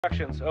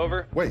Actions,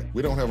 over. Wait,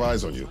 we don't have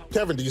eyes on you.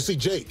 Kevin, do you see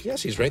Jake?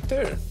 Yes, he's right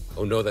there.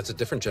 Oh no, that's a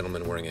different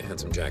gentleman wearing a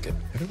handsome jacket.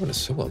 Everyone is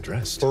so well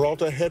dressed.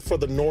 Peralta, head for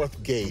the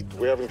north gate.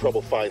 We're having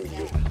trouble finding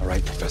you. All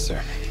right,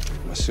 Professor.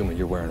 I'm assuming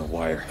you're wearing a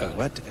wire.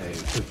 What?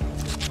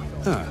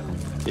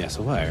 Yes,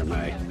 a wire.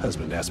 My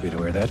husband asked me to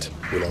wear that.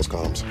 We lost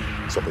comms.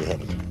 Something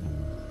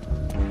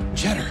happened.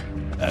 Cheddar!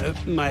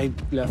 My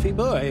fluffy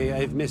boy,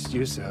 I've missed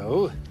you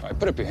so. All right,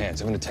 put up your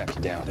hands. I'm gonna tap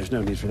you down. There's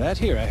no need for that.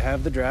 Here, I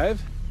have the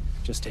drive.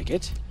 Just take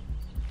it.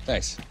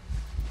 Thanks.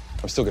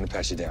 I'm still gonna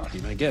pat you down.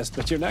 Be my guest,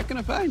 but you're not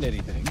gonna find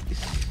anything.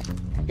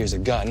 Here's a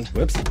gun.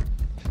 Whoops.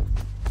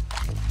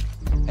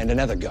 And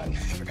another gun. I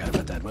forgot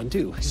about that one,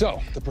 too. So,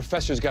 the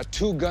professor's got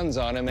 2 guns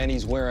on him, and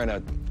he's wearing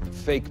a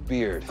fake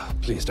beard. Oh,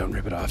 please don't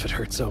rip it off. It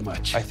hurts so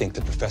much. I think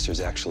the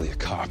professor's actually a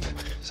cop.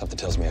 Something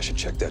tells me I should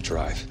check that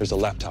drive. There's a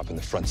laptop in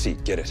the front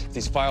seat. Get it. If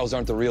these files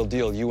aren't the real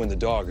deal, you and the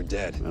dog are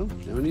dead. Well,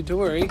 no need to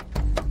worry,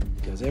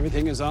 because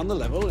everything is on the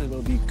level and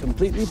will be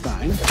completely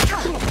fine.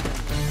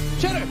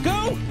 Cheddar,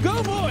 go!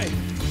 Go, boy!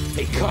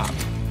 Hey, cop!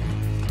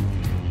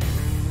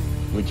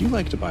 Would you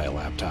like to buy a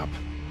laptop?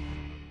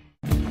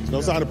 There's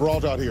no sign of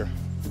Peralta out here.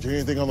 Did you hear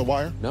anything on the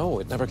wire? No,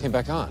 it never came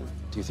back on.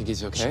 Do you think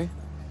he's okay?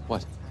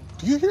 What?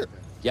 Do you hear?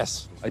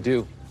 Yes, I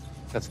do.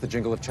 That's the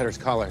jingle of Cheddar's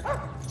collar.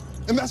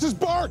 And that's his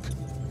bark!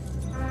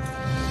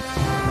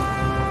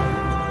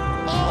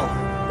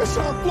 Oh, it's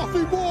our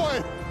fluffy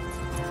boy!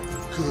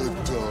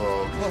 Good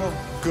dog.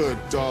 Good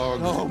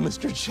dog. Oh,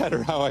 Mr.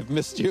 Cheddar, how I've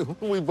missed you.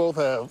 We both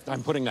have.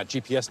 I'm putting that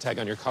GPS tag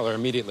on your collar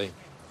immediately.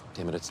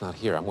 Damn it, it's not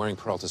here. I'm wearing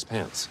Peralta's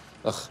pants.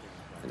 Ugh,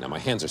 and now my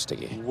hands are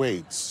sticky.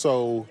 Wait,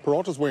 so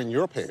Peralta's wearing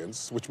your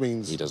pants, which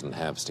means... He doesn't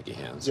have sticky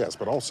hands. Yes,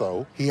 but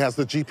also, he has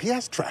the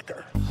GPS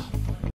tracker.